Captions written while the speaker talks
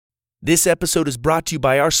This episode is brought to you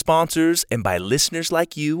by our sponsors and by listeners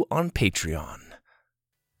like you on Patreon.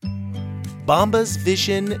 Bomba's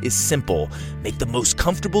vision is simple. Make the most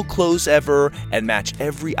comfortable clothes ever and match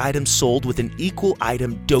every item sold with an equal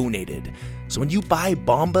item donated. So when you buy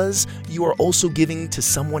Bombas, you are also giving to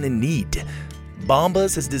someone in need.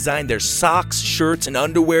 Bombas has designed their socks, shirts, and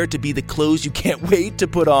underwear to be the clothes you can't wait to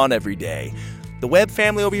put on every day. The Webb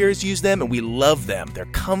family over here has used them, and we love them. They're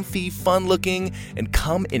comfy, fun-looking, and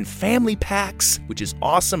come in family packs, which is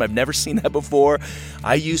awesome. I've never seen that before.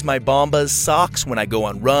 I use my Bombas socks when I go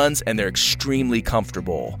on runs, and they're extremely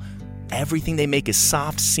comfortable. Everything they make is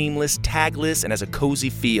soft, seamless, tagless, and has a cozy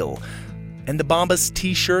feel. And the Bombas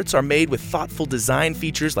t-shirts are made with thoughtful design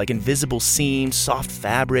features like invisible seams, soft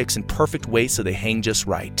fabrics, and perfect waist so they hang just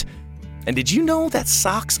right. And did you know that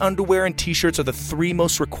socks, underwear, and t-shirts are the 3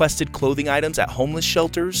 most requested clothing items at homeless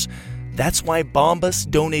shelters? That's why Bombas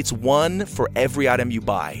donates 1 for every item you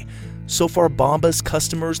buy. So far, Bombas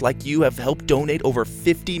customers like you have helped donate over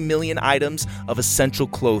 50 million items of essential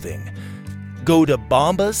clothing. Go to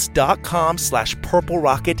bombas.com/Purple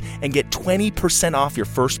Rocket and get 20% off your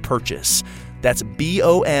first purchase. That's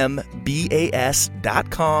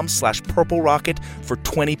bombas.com/Purple Rocket for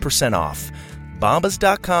 20% off.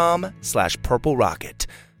 Bombas.com/Purple Rocket.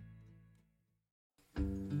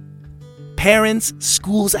 Parents,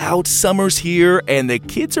 school's out, summer's here, and the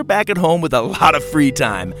kids are back at home with a lot of free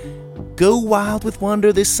time. Go wild with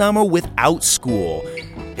wonder this summer with OutSchool.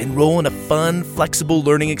 Enroll in a fun, flexible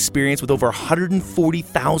learning experience with over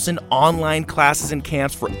 140,000 online classes and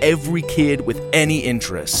camps for every kid with any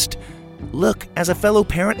interest. Look, as a fellow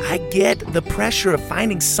parent, I get the pressure of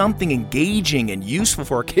finding something engaging and useful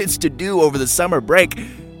for our kids to do over the summer break.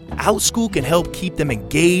 OutSchool can help keep them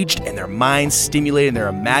engaged and their minds stimulated and their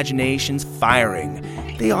imaginations firing.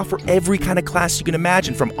 They offer every kind of class you can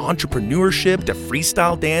imagine, from entrepreneurship to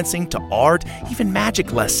freestyle dancing to art, even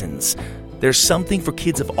magic lessons. There's something for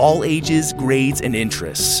kids of all ages, grades, and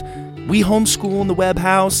interests. We homeschool in the Webb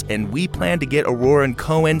house, and we plan to get Aurora and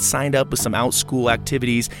Cohen signed up with some OutSchool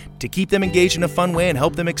activities to keep them engaged in a fun way and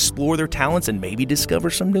help them explore their talents and maybe discover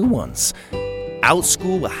some new ones.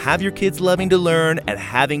 OutSchool will have your kids loving to learn and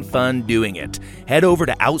having fun doing it. Head over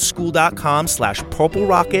to outschool.com/Purple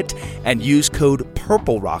Rocket and use code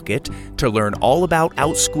Purple Rocket to learn all about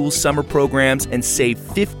OutSchool's summer programs and save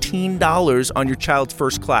 $15 on your child's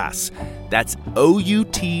first class. That's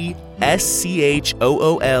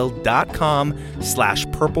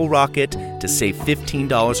OutSchool.com/Purple Rocket to save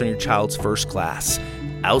 $15 on your child's first class.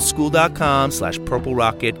 Outschool.com/Purple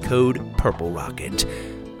Rocket, code Purple Rocket.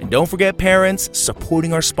 And don't forget, parents,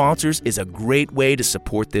 supporting our sponsors is a great way to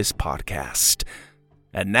support this podcast.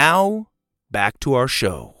 And now, back to our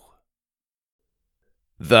show.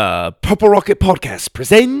 The Purple Rocket Podcast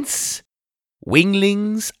presents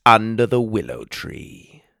Winglings Under the Willow Tree.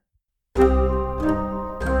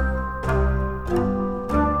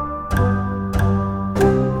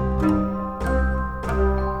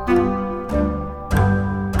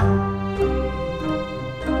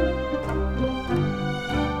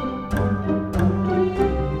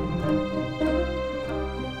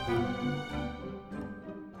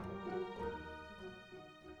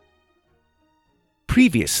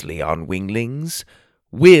 Previously on Winglings,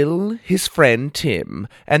 Will, his friend Tim,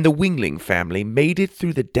 and the Wingling family made it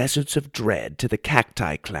through the deserts of Dread to the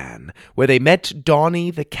Cacti Clan, where they met Donnie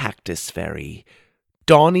the Cactus Fairy.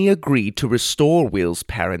 Donnie agreed to restore Will's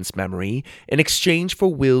parents' memory in exchange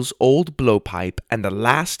for Will's old blowpipe and the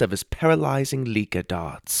last of his paralyzing Leaker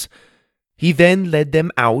darts. He then led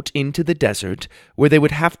them out into the desert, where they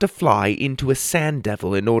would have to fly into a sand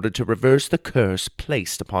devil in order to reverse the curse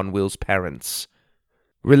placed upon Will's parents.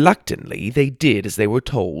 Reluctantly, they did as they were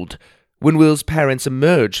told. When Will's parents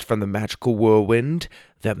emerged from the magical whirlwind,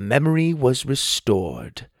 their memory was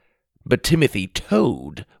restored. But Timothy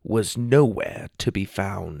Toad was nowhere to be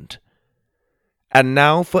found. And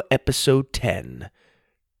now for episode 10,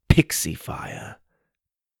 Pixie Fire.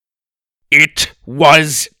 "It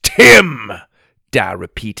was Tim!" Dar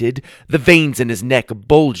repeated, the veins in his neck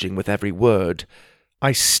bulging with every word.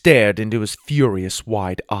 I stared into his furious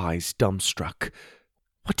wide eyes, dumbstruck.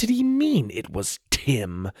 What did he mean it was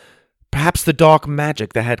Tim? Perhaps the dark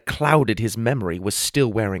magic that had clouded his memory was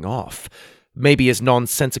still wearing off. Maybe his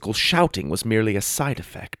nonsensical shouting was merely a side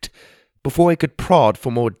effect. Before I could prod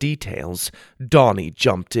for more details, Donnie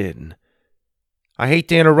jumped in. "I hate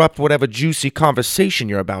to interrupt whatever juicy conversation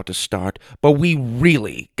you're about to start, but we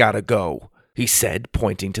really gotta go," he said,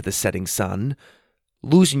 pointing to the setting sun.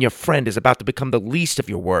 "Losing your friend is about to become the least of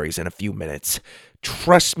your worries in a few minutes.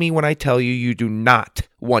 Trust me when I tell you you do not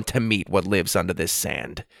want to meet what lives under this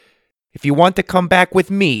sand." If you want to come back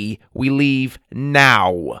with me, we leave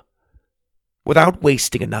now." Without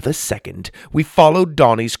wasting another second, we followed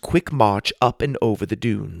Donnie's quick march up and over the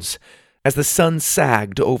dunes. As the sun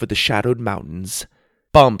sagged over the shadowed mountains,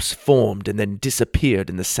 bumps formed and then disappeared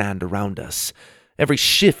in the sand around us. Every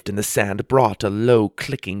shift in the sand brought a low,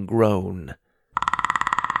 clicking groan.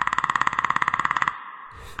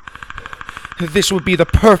 "This would be the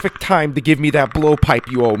perfect time to give me that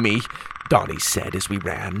blowpipe you owe me," Donnie said as we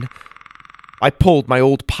ran. I pulled my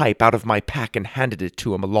old pipe out of my pack and handed it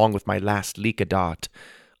to him along with my last leak-a-dot.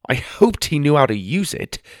 I hoped he knew how to use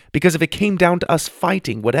it, because if it came down to us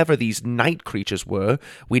fighting whatever these night creatures were,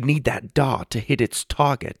 we'd need that dot to hit its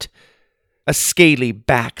target. A scaly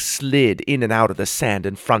back slid in and out of the sand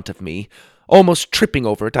in front of me. Almost tripping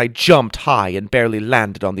over it, I jumped high and barely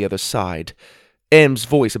landed on the other side. M's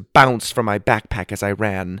voice bounced from my backpack as I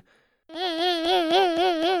ran.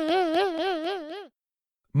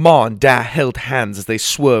 Ma and Da held hands as they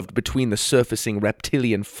swerved between the surfacing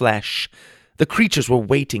reptilian flesh. The creatures were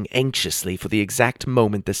waiting anxiously for the exact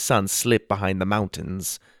moment the sun slipped behind the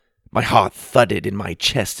mountains. My heart thudded in my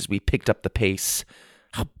chest as we picked up the pace.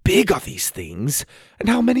 How big are these things? And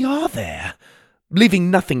how many are there?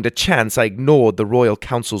 Leaving nothing to chance, I ignored the Royal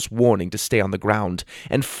Council's warning to stay on the ground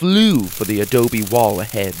and flew for the adobe wall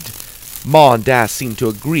ahead. Ma and Da seemed to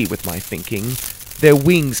agree with my thinking. Their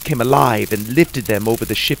wings came alive and lifted them over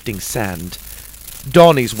the shifting sand.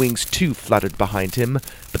 Donnie's wings too fluttered behind him,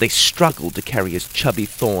 but they struggled to carry his chubby,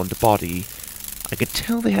 thorned body. I could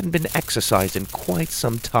tell they hadn't been exercised in quite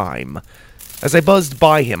some time. As I buzzed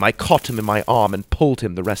by him, I caught him in my arm and pulled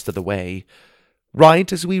him the rest of the way.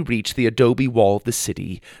 Right as we reached the adobe wall of the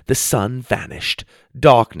city, the sun vanished,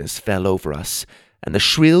 darkness fell over us, and the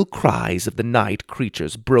shrill cries of the night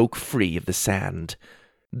creatures broke free of the sand.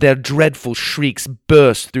 Their dreadful shrieks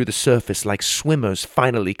burst through the surface like swimmers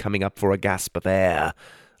finally coming up for a gasp of air.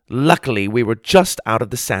 Luckily, we were just out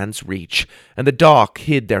of the sand's reach, and the dark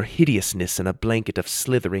hid their hideousness in a blanket of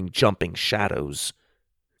slithering, jumping shadows.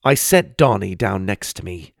 I set Donnie down next to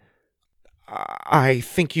me. "I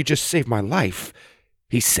think you just saved my life,"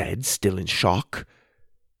 he said, still in shock.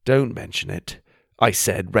 "Don't mention it," I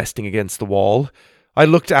said, resting against the wall. I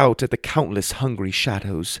looked out at the countless hungry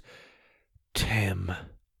shadows. "Tim,"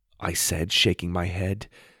 I said, shaking my head.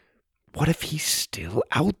 "What if he's still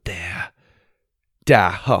out there?"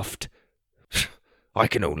 Da huffed. "I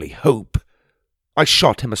can only hope." I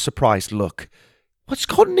shot him a surprised look. "What's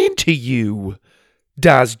gotten into you?"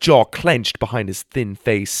 Da's jaw clenched behind his thin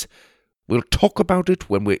face. "We'll talk about it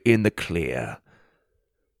when we're in the clear."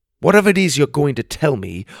 "Whatever it is you're going to tell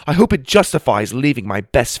me, I hope it justifies leaving my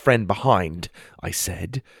best friend behind," I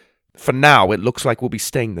said. "For now, it looks like we'll be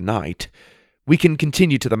staying the night. We can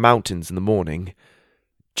continue to the mountains in the morning."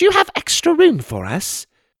 "Do you have extra room for us?"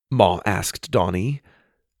 Ma asked Donnie.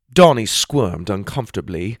 Donnie squirmed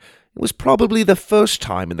uncomfortably. It was probably the first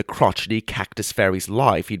time in the crotchety cactus fairy's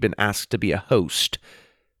life he'd been asked to be a host.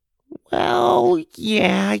 "Well,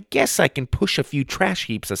 yeah, I guess I can push a few trash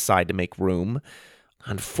heaps aside to make room.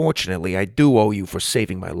 Unfortunately, I do owe you for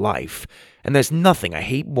saving my life, and there's nothing I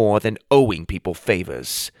hate more than owing people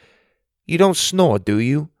favors. You don't snore, do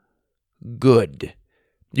you? Good.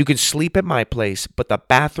 You can sleep at my place, but the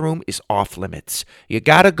bathroom is off limits. You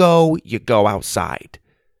go outside."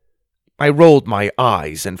 I rolled my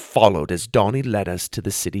eyes and followed as Donnie led us to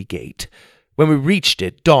the city gate. When we reached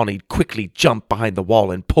it, Donnie quickly jumped behind the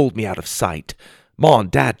wall and pulled me out of sight. Ma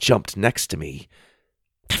and Dad jumped next to me.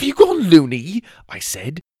 "Have you gone loony?" I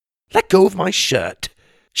said. "Let go of my shirt."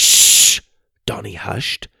 "Shh!" Donnie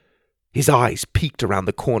hushed. His eyes peeked around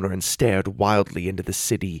the corner and stared wildly into the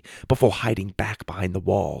city before hiding back behind the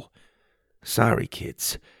wall. "Sorry,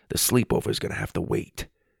 kids. The sleepover's gonna have to wait."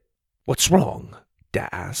 "What's wrong?" Dad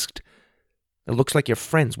asked. "It looks like your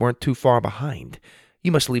friends weren't too far behind.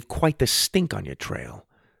 You must leave quite the stink on your trail."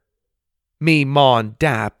 Me, Ma, and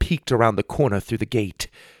Dad peeked around the corner through the gate.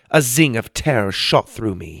 A zing of terror shot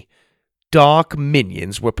through me. Dark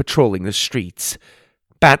minions were patrolling the streets.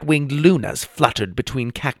 Bat-winged lunas fluttered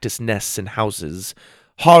between cactus nests and houses.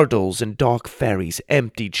 Hardles and dark fairies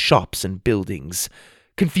emptied shops and buildings.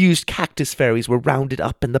 Confused cactus fairies were rounded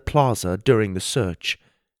up in the plaza during the search.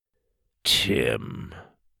 "Tim,"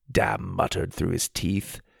 Dad muttered through his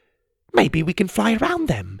teeth. "Maybe we can fly around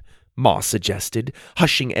them," Ma suggested,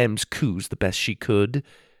 hushing M's coos the best she could.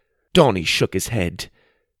 Donnie shook his head.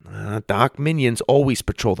 "Dark minions always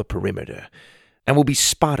patrol the perimeter, and we'll be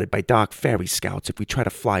spotted by dark fairy scouts if we try to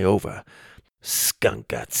fly over. Skunk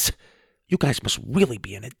guts. You guys must really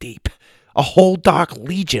be in it deep. A whole dark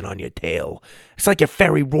legion on your tail. It's like you're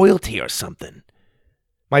fairy royalty or something."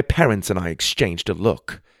 My parents and I exchanged a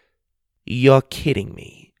look. "You're kidding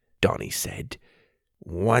me," Donnie said.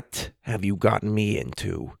 "What have you gotten me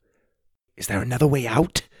into?" "Is there another way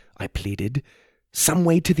out?" I pleaded. "Some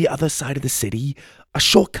way to the other side of the city? A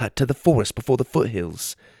shortcut to the forest before the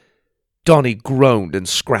foothills?" Donnie groaned and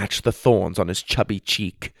scratched the thorns on his chubby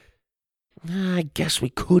cheek. "I guess we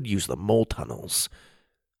could use the mole tunnels."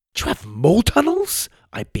 "Do you have mole tunnels?"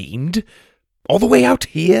 I beamed. "All the way out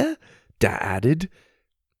here?" Da added.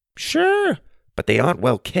 "Sure, but they aren't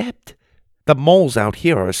well kept. The moles out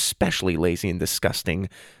here are especially lazy and disgusting.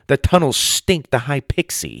 The tunnels stink the high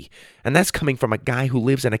Pixie, and that's coming from a guy who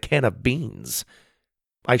lives in a can of beans."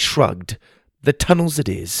 I shrugged. "The tunnels it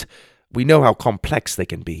is. We know how complex they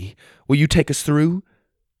can be. Will you take us through?"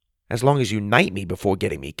 "As long as you knight me before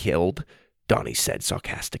getting me killed," Donnie said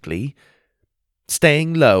sarcastically.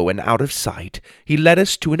 Staying low and out of sight, he led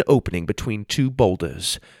us to an opening between two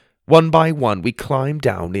boulders. One by one, we climbed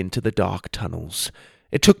down into the dark tunnels.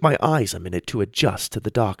 It took my eyes a minute to adjust to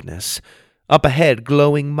the darkness. Up ahead,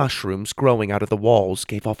 glowing mushrooms growing out of the walls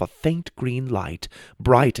gave off a faint green light,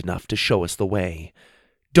 bright enough to show us the way.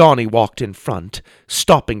 Donnie walked in front,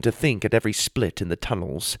 stopping to think at every split in the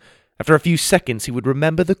tunnels. After a few seconds, he would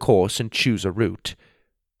remember the course and choose a route.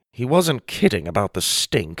 He wasn't kidding about the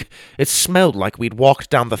stink. It smelled like we'd walked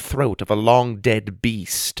down the throat of a long-dead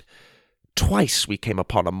beast. Twice we came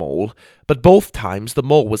upon a mole, but both times the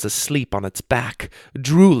mole was asleep on its back,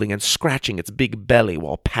 drooling and scratching its big belly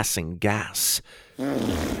while passing gas.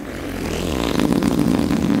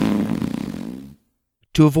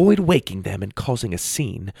 To avoid waking them and causing a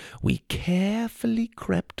scene, we carefully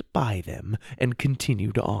crept by them and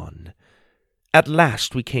continued on. At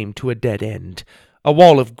last we came to a dead end. A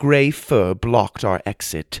wall of grey fur blocked our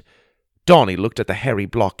exit. Donnie looked at the hairy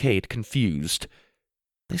blockade, confused.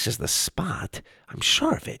 "This is the spot. I'm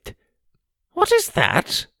sure of it." "What is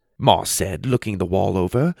that?" Ma said, looking the wall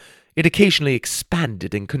over. It occasionally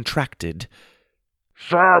expanded and contracted.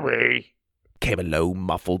 "Sorry," came a low,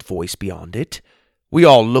 muffled voice beyond it. We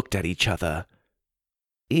all looked at each other.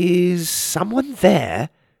 "Is someone there?"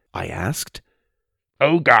 I asked.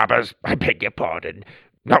 "Oh, Gabbers, I beg your pardon.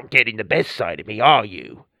 Not getting the best side of me, are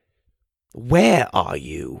you?" "Where are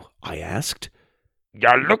you?" I asked.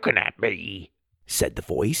 "You're looking at me," said the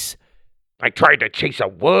voice. "I tried to chase a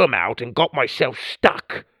worm out and got myself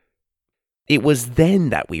stuck." It was then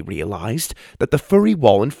that we realized that the furry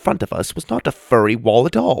wall in front of us was not a furry wall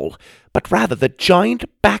at all, but rather the giant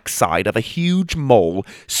backside of a huge mole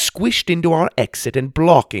squished into our exit and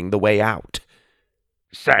blocking the way out.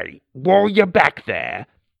 "Say, while you're back there,"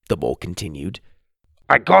 the mole continued,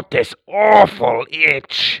 "I got this awful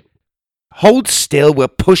itch." "Hold still, we're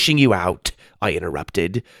pushing you out," I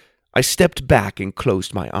interrupted. I stepped back and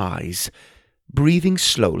closed my eyes. Breathing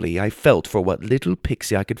slowly, I felt for what little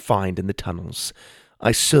Pixie I could find in the tunnels.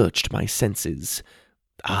 I searched my senses.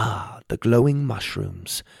 The glowing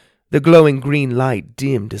mushrooms. The glowing green light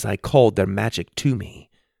dimmed as I called their magic to me.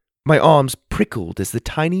 My arms prickled as the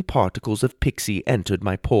tiny particles of Pixie entered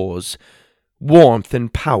my pores. Warmth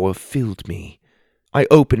and power filled me. I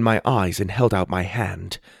opened my eyes and held out my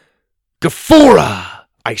hand. "Gafora!"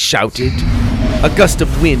 I shouted. A gust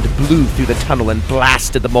of wind blew through the tunnel and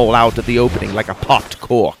blasted the mole out of the opening like a popped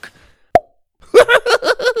cork.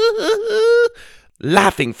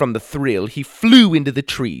 Laughing from the thrill, he flew into the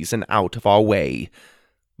trees and out of our way.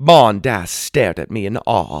 Ma and Das stared at me in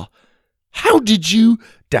awe. "How did you—"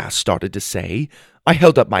 Das started to say. I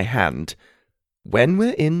held up my hand. "When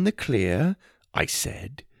we're in the clear," I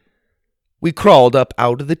said. We crawled up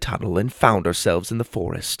out of the tunnel and found ourselves in the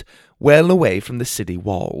forest, well away from the city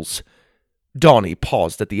walls. Donnie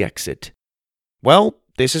paused at the exit. "Well,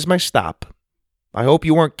 this is my stop. I hope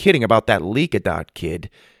you weren't kidding about that leak-a-dot, kid,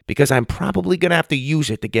 because I'm probably going to have to use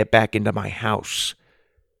it to get back into my house."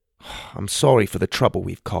 "I'm sorry for the trouble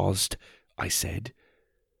we've caused," I said.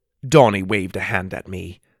 Donnie waved a hand at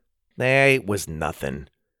me. "It was nothing.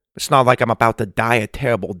 It's not like I'm about to die a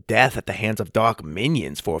terrible death at the hands of dark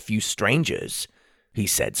minions for a few strangers," he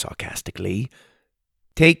said sarcastically.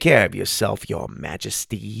 "Take care of yourself, your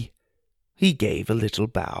majesty." He gave a little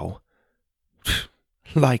bow.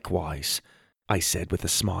 "Likewise," I said with a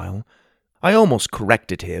smile. I almost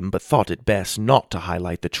corrected him, but thought it best not to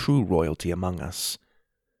highlight the true royalty among us.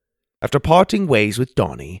 After parting ways with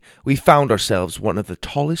Donnie, we found ourselves one of the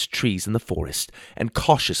tallest trees in the forest and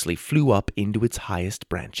cautiously flew up into its highest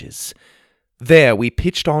branches. There we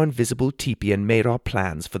pitched our invisible teepee and made our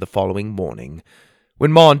plans for the following morning.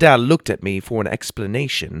 When Ma and Dad looked at me for an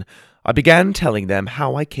explanation, I began telling them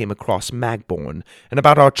how I came across Magborn and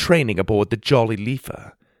about our training aboard the Jolly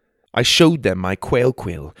Leafer. I showed them my quail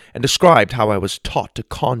quill and described how I was taught to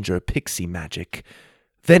conjure pixie magic.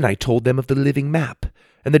 Then I told them of the living map,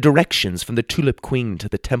 and the directions from the Tulip Queen to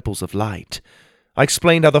the Temples of Light. I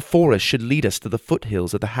explained how the forest should lead us to the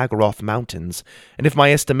foothills of the Hagaroth Mountains, and if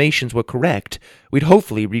my estimations were correct, we'd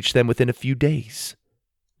hopefully reach them within a few days.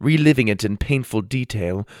 Reliving it in painful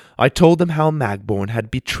detail, I told them how Magborn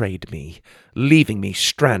had betrayed me, leaving me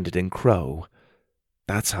stranded in Crow.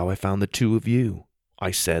 "That's how I found the two of you,"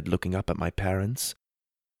 I said, looking up at my parents.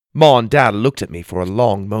 Ma and Dad looked at me for a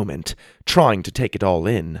long moment, trying to take it all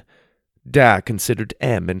in. Dad considered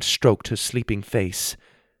Em and stroked her sleeping face.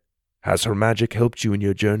 "Has her magic helped you in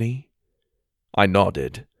your journey?" I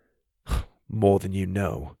nodded. "More than you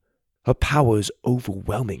know. Her power is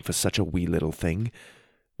overwhelming for such a wee little thing.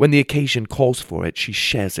 When the occasion calls for it, she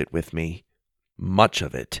shares it with me. Much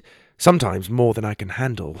of it, sometimes more than I can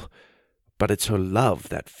handle. But it's her love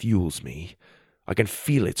that fuels me. I can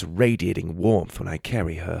feel its radiating warmth when I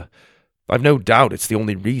carry her. I've no doubt it's the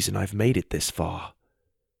only reason I've made it this far."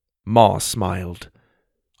 Ma smiled.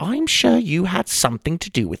 "I'm sure you had something to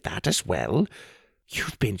do with that as well.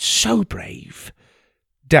 You've been so brave."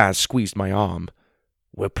 Dad squeezed my arm.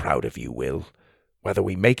 "We're proud of you, Will. Whether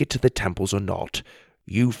we make it to the temples or not,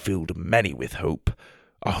 you filled many with hope,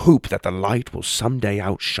 a hope that the light will someday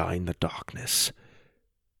outshine the darkness."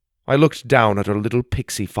 I looked down at our little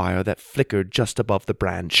pixie fire that flickered just above the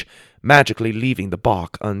branch, magically leaving the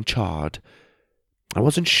bark uncharred. I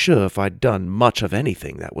wasn't sure if I'd done much of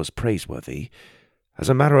anything that was praiseworthy. As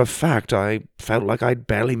a matter of fact, I felt like I'd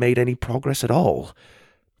barely made any progress at all.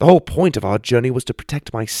 The whole point of our journey was to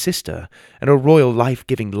protect my sister and her royal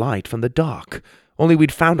life-giving light from the dark, only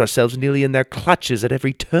we'd found ourselves nearly in their clutches at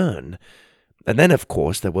every turn. And then, of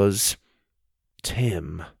course, there was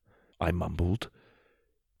Tim, I mumbled.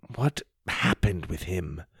 What happened with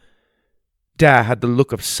him? Dad had the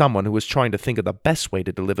look of someone who was trying to think of the best way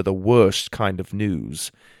to deliver the worst kind of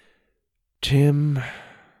news. "Tim,"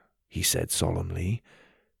 he said solemnly,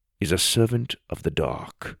 "is a servant of the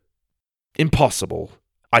dark." "Impossible,"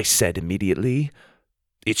 I said immediately.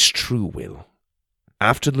 "It's true, Will.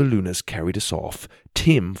 After the Lunas carried us off,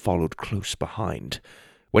 Tim followed close behind.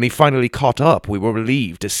 When he finally caught up, we were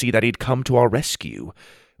relieved to see that he'd come to our rescue.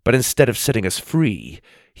 But instead of setting us free,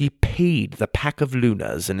 he paid the pack of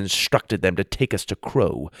Lunas and instructed them to take us to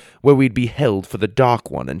Crow, where we'd be held for the Dark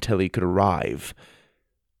One until he could arrive."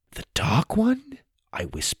 "The Dark One?" I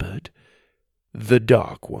whispered. "The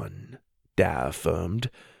Dark One," Dad affirmed.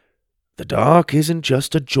 "The Dark isn't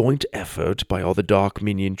just a joint effort by all the Dark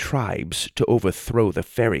Minion tribes to overthrow the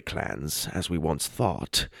fairy clans, as we once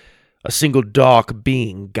thought. A single dark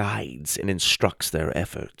being guides and instructs their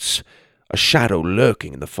efforts, a shadow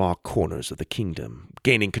lurking in the far corners of the kingdom,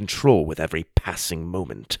 gaining control with every passing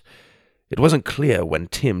moment. It wasn't clear when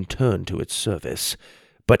Tim turned to its service,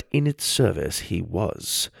 but in its service he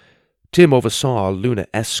was. Tim oversaw our Luna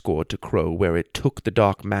escort to Crow, where it took the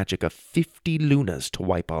dark magic of 50 Lunas to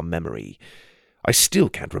wipe our memory. I still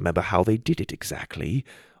can't remember how they did it exactly,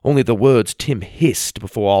 only the words Tim hissed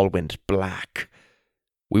before all went black.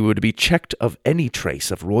 We were to be checked of any trace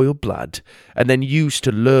of royal blood, and then used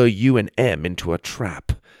to lure you and Em into a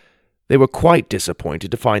trap. They were quite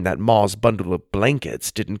disappointed to find that Ma's bundle of blankets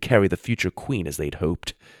didn't carry the future queen as they'd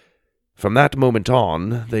hoped. From that moment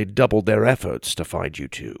on, they doubled their efforts to find you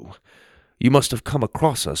two. You must have come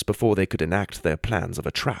across us before they could enact their plans of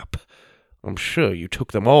a trap. I'm sure you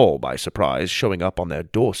took them all by surprise, showing up on their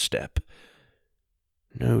doorstep."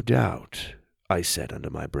 "No doubt," I said under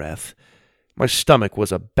my breath. My stomach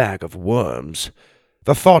was a bag of worms.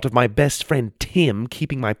 The thought of my best friend Tim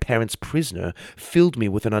keeping my parents prisoner filled me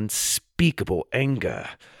with an unspeakable anger.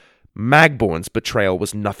 Magborn's betrayal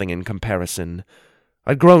was nothing in comparison.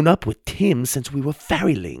 I'd grown up with Tim since we were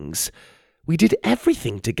fairylings. We did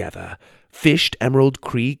everything together, fished Emerald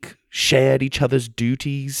Creek, shared each other's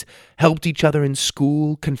duties, helped each other in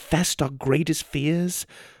school, confessed our greatest fears.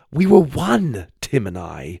 We were one, Tim and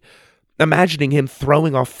I. Imagining him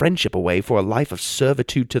throwing our friendship away for a life of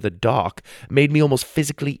servitude to the dark made me almost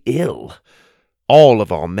physically ill. All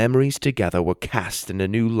of our memories together were cast in a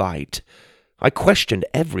new light. I questioned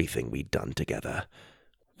everything we'd done together.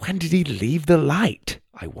 When did he leave the light?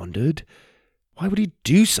 I wondered. Why would he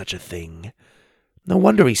do such a thing? No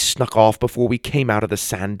wonder he snuck off before we came out of the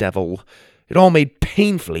Sand Devil. It all made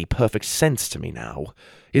painfully perfect sense to me now.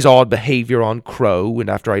 His odd behavior on Crow and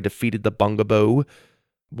after I defeated the Bungabo.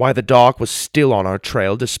 Why the dark was still on our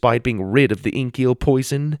trail despite being rid of the ink-eel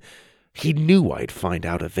poison. He knew I'd find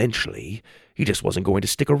out eventually. He just wasn't going to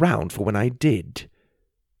stick around for when I did.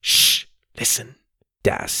 "Shh! Listen,"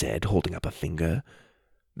 Dad said, holding up a finger.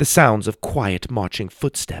 The sounds of quiet marching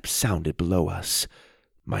footsteps sounded below us.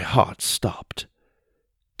 My heart stopped.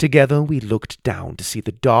 Together we looked down to see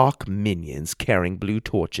the dark minions carrying blue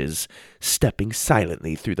torches, stepping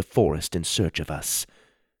silently through the forest in search of us.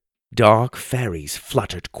 Dark fairies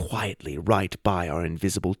fluttered quietly right by our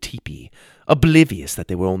invisible teepee, oblivious that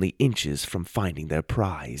they were only inches from finding their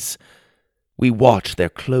prize. We watched their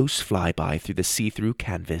close flyby through the see-through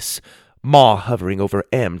canvas, Ma hovering over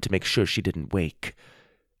Em to make sure she didn't wake.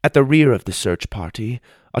 At the rear of the search party,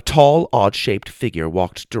 a tall, odd-shaped figure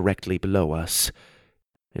walked directly below us.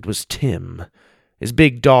 It was Tim. His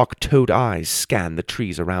big, dark, toad eyes scanned the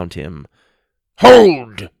trees around him.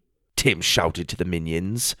 "Hold!" Tim shouted to the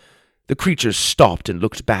minions. The creatures stopped and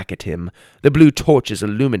looked back at him, the blue torches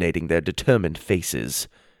illuminating their determined faces.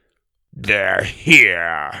 "They're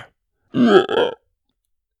here."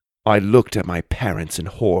 I looked at my parents in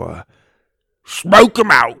horror. "Smoke 'em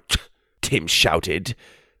out!" Tim shouted.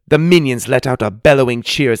 The minions let out a bellowing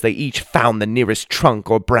cheer as they each found the nearest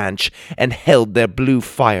trunk or branch and held their blue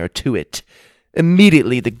fire to it.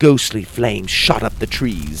 Immediately the ghostly flames shot up the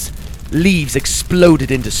trees. Leaves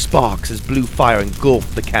exploded into sparks as blue fire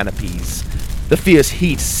engulfed the canopies. The fierce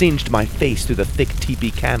heat singed my face through the thick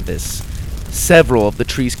teepee canvas. Several of the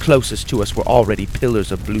trees closest to us were already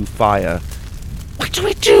pillars of blue fire. "What do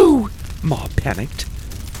we do?" Ma panicked.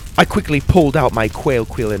 I quickly pulled out my quail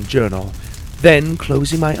quill and journal. Then,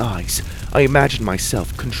 closing my eyes, I imagined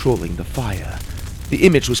myself controlling the fire. The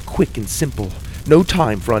image was quick and simple, no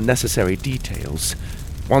time for unnecessary details.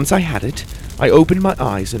 Once I had it, I opened my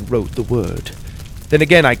eyes and wrote the word. Then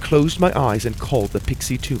again I closed my eyes and called the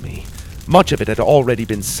Pixie to me. Much of it had already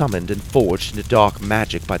been summoned and forged into dark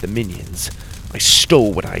magic by the minions. I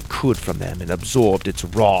stole what I could from them and absorbed its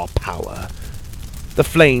raw power. The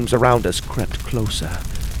flames around us crept closer.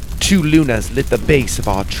 2 lunas lit the base of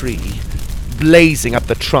our tree. Blazing up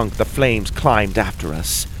the trunk, the flames climbed after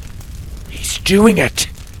us. "He's doing it,"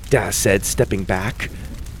 Daz said, stepping back.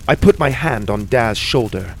 I put my hand on Daz's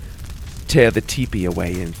shoulder. Tear the teepee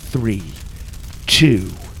away in 3,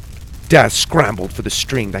 2. Daz scrambled for the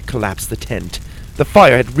string that collapsed the tent. The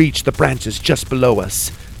fire had reached the branches just below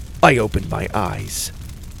us. I opened my eyes.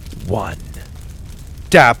 1.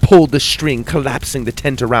 Daz pulled the string, collapsing the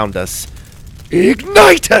tent around us.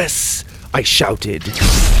 "Ignite us!" I shouted.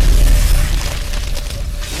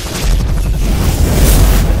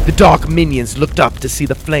 The dark minions looked up to see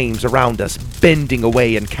the flames around us, bending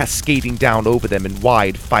away and cascading down over them in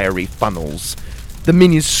wide, fiery funnels. The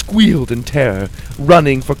minions squealed in terror,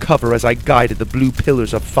 running for cover as I guided the blue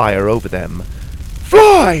pillars of fire over them.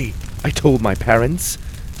 "Fly!" I told my parents.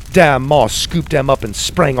 Damn Moss scooped them up and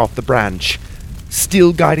sprang off the branch.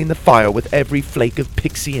 Still guiding the fire with every flake of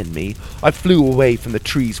Pixie in me, I flew away from the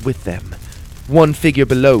trees with them. One figure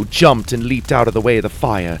below jumped and leaped out of the way of the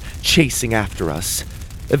fire, chasing after us.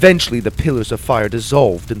 Eventually, the pillars of fire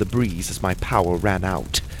dissolved in the breeze as my power ran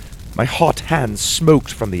out. My hot hands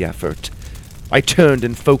smoked from the effort. I turned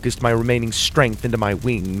and focused my remaining strength into my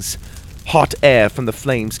wings. Hot air from the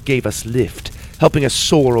flames gave us lift, helping us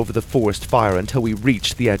soar over the forest fire until we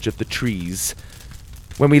reached the edge of the trees.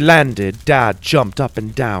 When we landed, Dad jumped up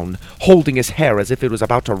and down, holding his hair as if it was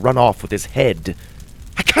about to run off with his head.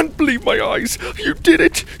 "I can't believe my eyes! You did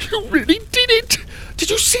it! You really did it! Did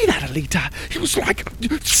you see that, Alita? He was like..."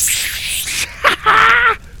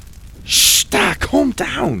 "Shh, Dad, calm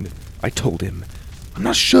down," I told him. "I'm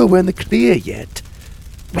not sure we're in the clear yet."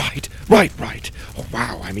 Right. Oh,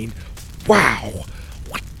 wow.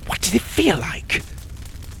 What did it feel like?"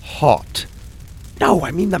 "Hot." "No,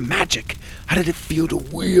 I mean the magic. How did it feel to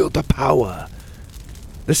wield the power?"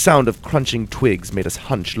 The sound of crunching twigs made us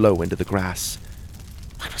hunch low into the grass.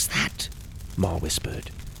 "What was that?" Ma whispered.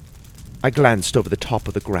 I glanced over the top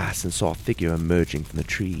of the grass and saw a figure emerging from the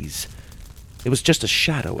trees. It was just a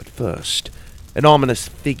shadow at first, an ominous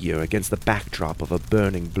figure against the backdrop of a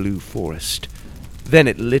burning blue forest. Then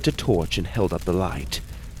it lit a torch and held up the light.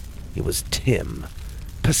 It was Tim,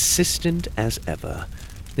 persistent as ever.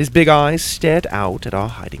 His big eyes stared out at our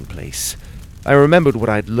hiding place. I remembered what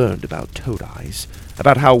I'd learned about toad eyes,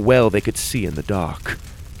 about how well they could see in the dark.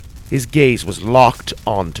 His gaze was locked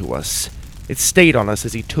onto us. It stayed on us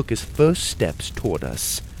as he took his first steps toward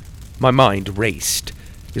us. My mind raced.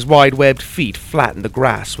 His wide-webbed feet flattened the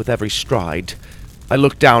grass with every stride. I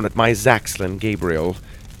looked down at my Zaxlin Gabriel.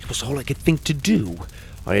 It was all I could think to do.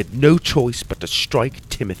 I had no choice but to strike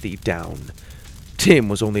Timothy down. Tim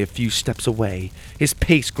was only a few steps away, his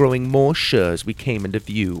pace growing more sure as we came into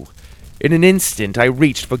view. In an instant, I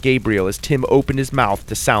reached for Gabriel as Tim opened his mouth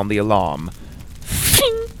to sound the alarm.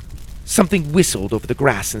 Something whistled over the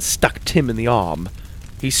grass and stuck Tim in the arm.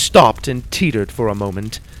 He stopped and teetered for a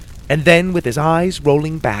moment, and then, with his eyes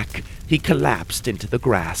rolling back, he collapsed into the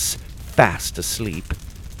grass, fast asleep.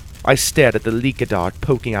 I stared at the leaker dart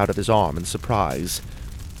poking out of his arm in surprise.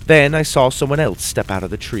 Then I saw someone else step out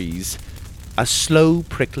of the trees. A slow,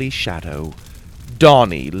 prickly shadow.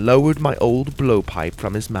 Donnie lowered my old blowpipe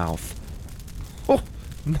from his mouth. "Oh,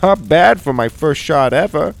 not bad for my first shot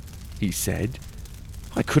ever," he said.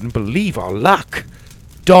 I couldn't believe our luck.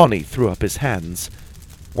 Donnie threw up his hands.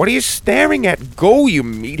 "What are you staring at? Go, you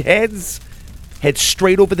meatheads!" "Head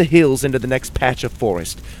straight over the hills into the next patch of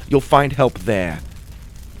forest. You'll find help there."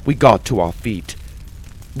 We got to our feet.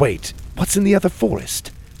 "Wait, what's in the other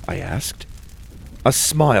forest?" I asked. A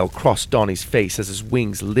smile crossed Donnie's face as his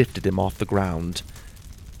wings lifted him off the ground.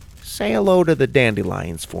 "Say hello to the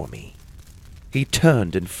dandelions for me." He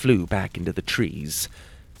turned and flew back into the trees.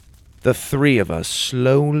 The three of us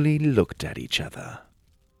slowly looked at each other.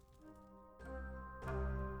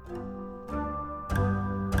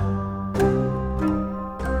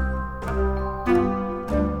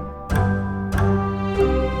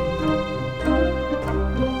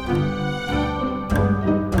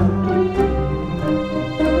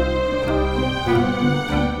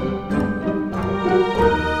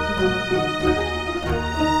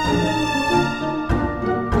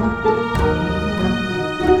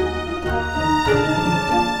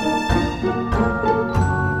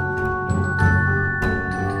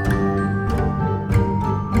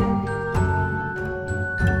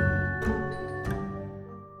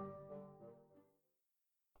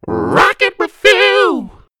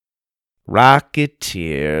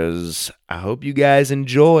 Rocketeers, I hope you guys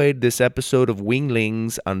enjoyed this episode of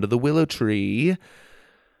Winglings Under the Willow Tree.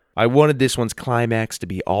 I wanted this one's climax to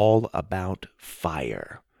be all about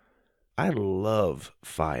fire. I love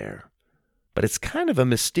fire, but it's kind of a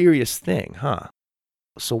mysterious thing, huh?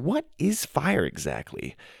 So what is fire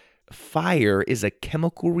exactly? Fire is a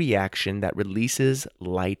chemical reaction that releases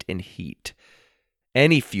light and heat.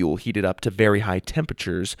 Any fuel heated up to very high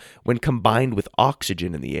temperatures, when combined with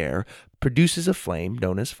oxygen in the air, produces a flame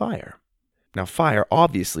known as fire. Now, fire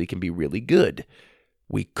obviously can be really good.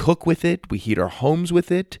 We cook with it, we heat our homes with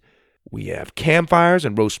it, we have campfires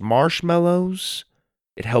and roast marshmallows.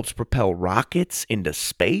 It helps propel rockets into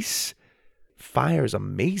space. Fire is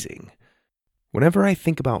amazing. Whenever I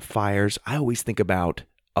think about fires, I always think about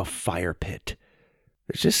a fire pit.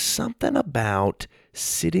 There's just something about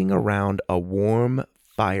sitting around a warm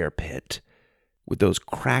fire pit with those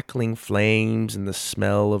crackling flames and the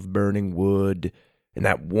smell of burning wood and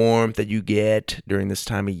that warmth that you get during this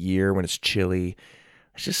time of year when it's chilly.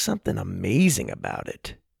 There's just something amazing about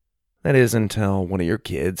it. That is until one of your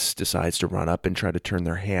kids decides to run up and try to turn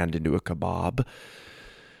their hand into a kebab.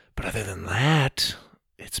 But other than that,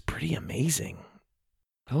 it's pretty amazing.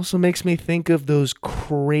 It also makes me think of those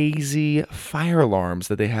crazy fire alarms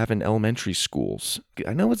that they have in elementary schools.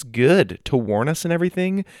 I know it's good to warn us and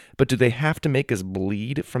everything, but do they have to make us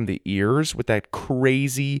bleed from the ears with that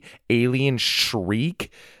crazy alien shriek?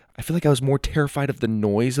 I feel like I was more terrified of the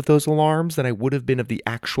noise of those alarms than I would have been of the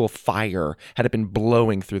actual fire had it been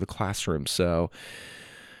blowing through the classroom. So,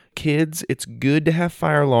 kids, it's good to have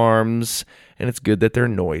fire alarms, and it's good that they're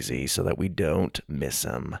noisy so that we don't miss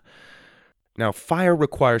them. Now, fire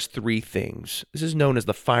requires three things. This is known as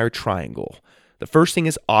the fire triangle. The first thing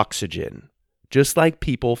is oxygen. Just like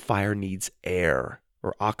people, fire needs air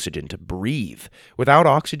or oxygen to breathe. Without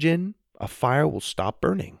oxygen, a fire will stop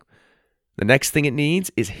burning. The next thing it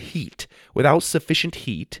needs is heat. Without sufficient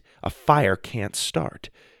heat, a fire can't start,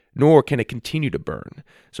 nor can it continue to burn.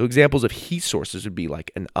 So examples of heat sources would be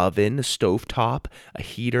like an oven, a stovetop, a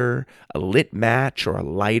heater, a lit match, or a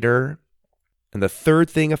lighter. And the third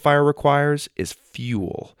thing a fire requires is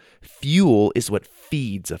fuel. Fuel is what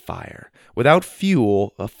feeds a fire. Without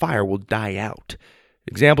fuel, a fire will die out.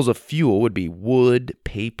 Examples of fuel would be wood,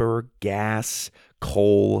 paper, gas,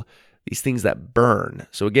 coal, these things that burn.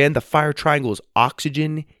 So again, the fire triangle is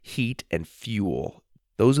oxygen, heat, and fuel.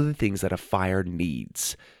 Those are the things that a fire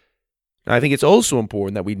needs. Now, I think it's also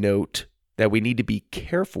important that we note that we need to be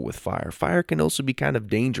careful with fire. Fire can also be kind of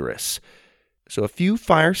dangerous. So a few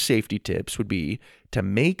fire safety tips would be to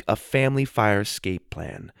make a family fire escape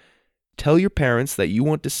plan. Tell your parents that you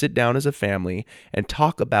want to sit down as a family and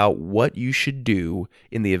talk about what you should do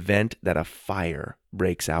in the event that a fire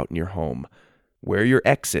breaks out in your home. Where are your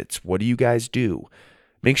exits? What do you guys do?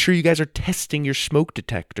 Make sure you guys are testing your smoke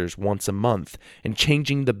detectors once a month and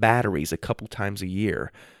changing the batteries a couple times a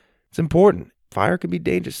year. It's important. Fire can be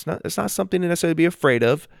dangerous. It's not something to necessarily be afraid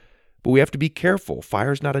of. But we have to be careful.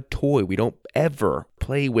 Fire's not a toy. We don't ever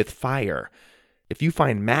play with fire. If you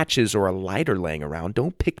find matches or a lighter laying around,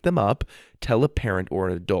 don't pick them up. Tell a parent or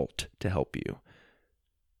an adult to help you.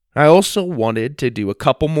 I also wanted to do a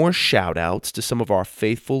couple more shout outs to some of our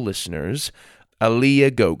faithful listeners.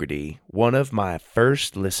 Aaliyah Gogarty, one of my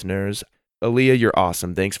first listeners. Aaliyah, you're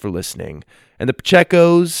awesome. Thanks for listening. And the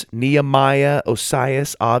Pachecos, Nehemiah,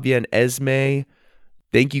 Osias, Avia, and Esme,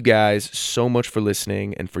 thank you guys so much for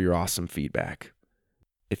listening and for your awesome feedback.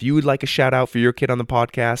 If you would like a shout out for your kid on the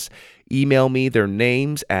podcast, email me their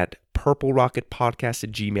names at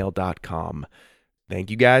purplerocketpodcast@gmail.com. Thank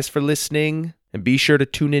you guys for listening, and be sure to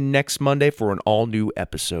tune in next Monday for an all-new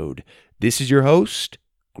episode. This is your host,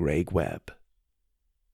 Greg Webb.